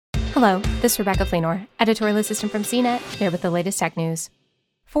Hello, this is Rebecca Fleenor, editorial assistant from CNET, here with the latest tech news.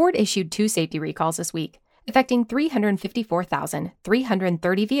 Ford issued 2 safety recalls this week, affecting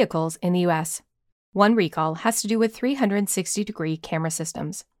 354,330 vehicles in the U.S. One recall has to do with 360-degree camera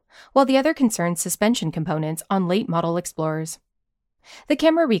systems, while the other concerns suspension components on late model Explorers. The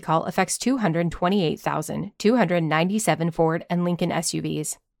camera recall affects 228,297 Ford and Lincoln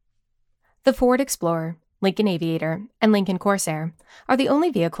SUVs. The Ford Explorer, Lincoln Aviator, and Lincoln Corsair are the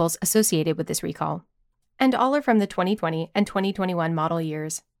only vehicles associated with this recall, and all are from the 2020 and 2021 model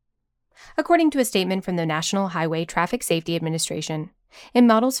years. According to a statement from the National Highway Traffic Safety Administration, in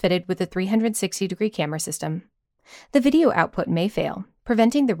models fitted with a 360-degree camera system, the video output may fail,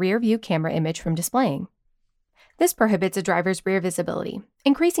 preventing the rear-view camera image from displaying. This prohibits a driver's rear visibility,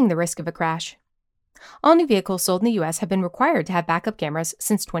 increasing the risk of a crash. All new vehicles sold in the U.S. have been required to have backup cameras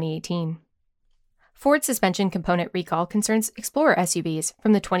since 2018. Ford's suspension component recall concerns Explorer SUVs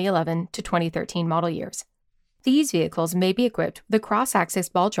from the 2011 to 2013 model years. These vehicles may be equipped with a cross-axis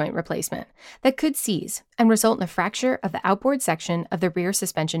ball joint replacement that could seize and result in a fracture of the outboard section of the rear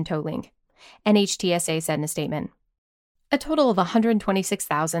suspension toe link, NHTSA said in a statement. A total of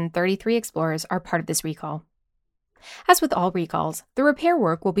 126,033 Explorers are part of this recall. As with all recalls, the repair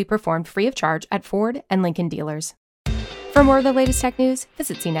work will be performed free of charge at Ford and Lincoln dealers. For more of the latest tech news,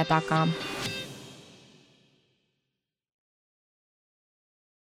 visit cnet.com.